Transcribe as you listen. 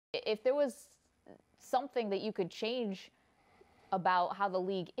if there was something that you could change about how the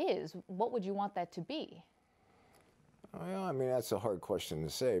league is, what would you want that to be? Well, I mean, that's a hard question to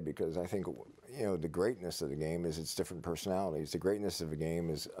say because I think, you know, the greatness of the game is its different personalities. The greatness of the game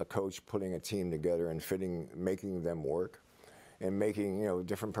is a coach putting a team together and making them work and making, you know,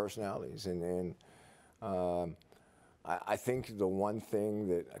 different personalities. I think the one thing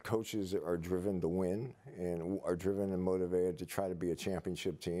that coaches are driven to win and are driven and motivated to try to be a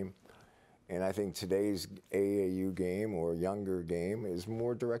championship team. And I think today's AAU game or younger game is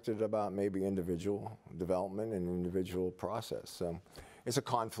more directed about maybe individual development and individual process. So it's a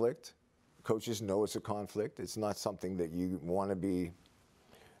conflict. Coaches know it's a conflict. It's not something that you want to be,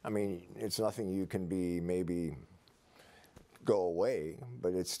 I mean, it's nothing you can be maybe go away,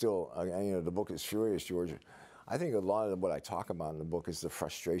 but it's still, you know, the book is Furious, George. I think a lot of what I talk about in the book is the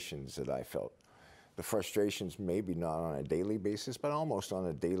frustrations that I felt. The frustrations maybe not on a daily basis, but almost on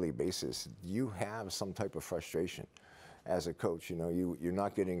a daily basis. You have some type of frustration as a coach. You know, you're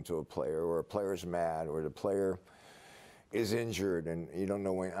not getting to a player, or a player's mad, or the player is injured and you don't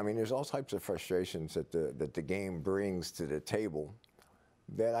know when. I mean, there's all types of frustrations that the game brings to the table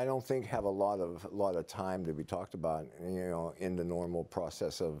that I don't think have a lot of time to be talked about, you know, in the normal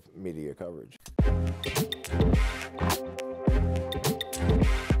process of media coverage.